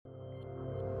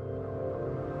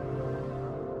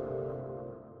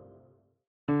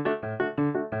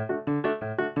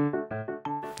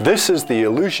This is the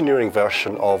Illusioneering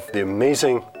version of the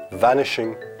amazing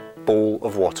vanishing bowl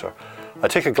of water. I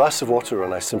take a glass of water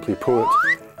and I simply pour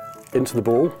it into the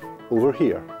bowl over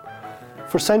here.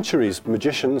 For centuries,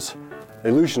 magicians,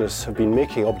 illusionists have been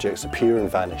making objects appear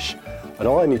and vanish. And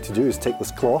all I need to do is take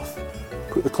this cloth,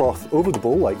 put the cloth over the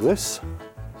bowl like this,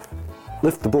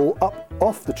 lift the bowl up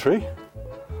off the tray,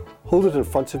 hold it in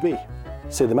front of me,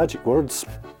 say the magic words,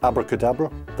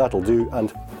 abracadabra, that'll do,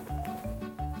 and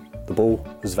the bowl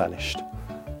has vanished.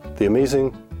 The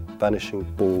amazing vanishing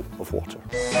bowl of water.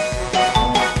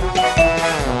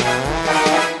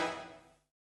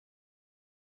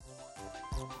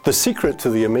 The secret to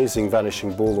the amazing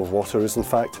vanishing bowl of water is in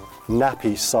fact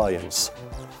nappy science.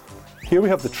 Here we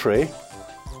have the tray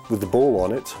with the bowl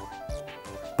on it,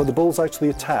 but the bowl's actually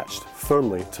attached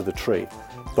firmly to the tray.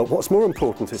 But what's more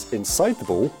important is inside the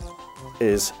bowl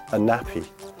is a nappy.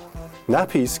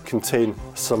 Nappies contain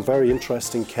some very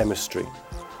interesting chemistry.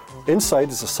 Inside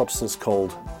is a substance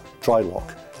called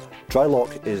Drylok.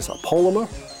 Drylok is a polymer.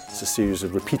 It's a series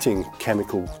of repeating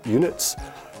chemical units,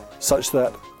 such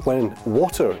that when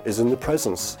water is in the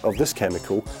presence of this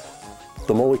chemical,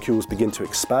 the molecules begin to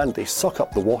expand, they suck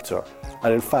up the water,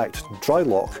 and in fact,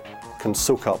 Drylok can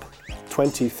soak up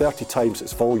 20, 30 times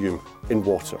its volume in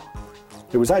water.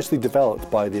 It was actually developed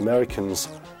by the Americans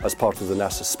as part of the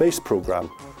NASA space program,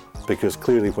 because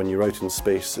clearly when you're out in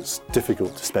space, it's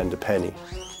difficult to spend a penny.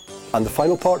 And the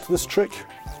final part to this trick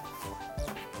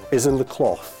is in the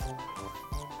cloth.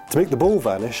 To make the bowl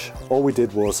vanish, all we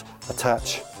did was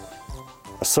attach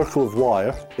a circle of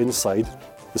wire inside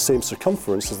the same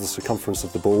circumference as the circumference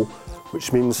of the bowl,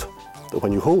 which means that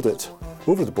when you hold it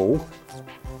over the bowl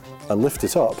and lift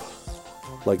it up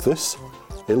like this,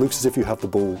 it looks as if you have the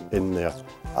bowl in there,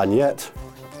 and yet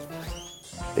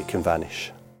it can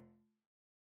vanish.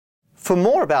 For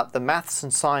more about the maths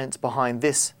and science behind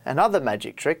this and other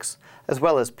magic tricks, as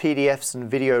well as PDFs and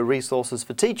video resources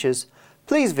for teachers,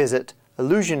 please visit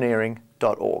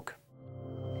illusioneering.org.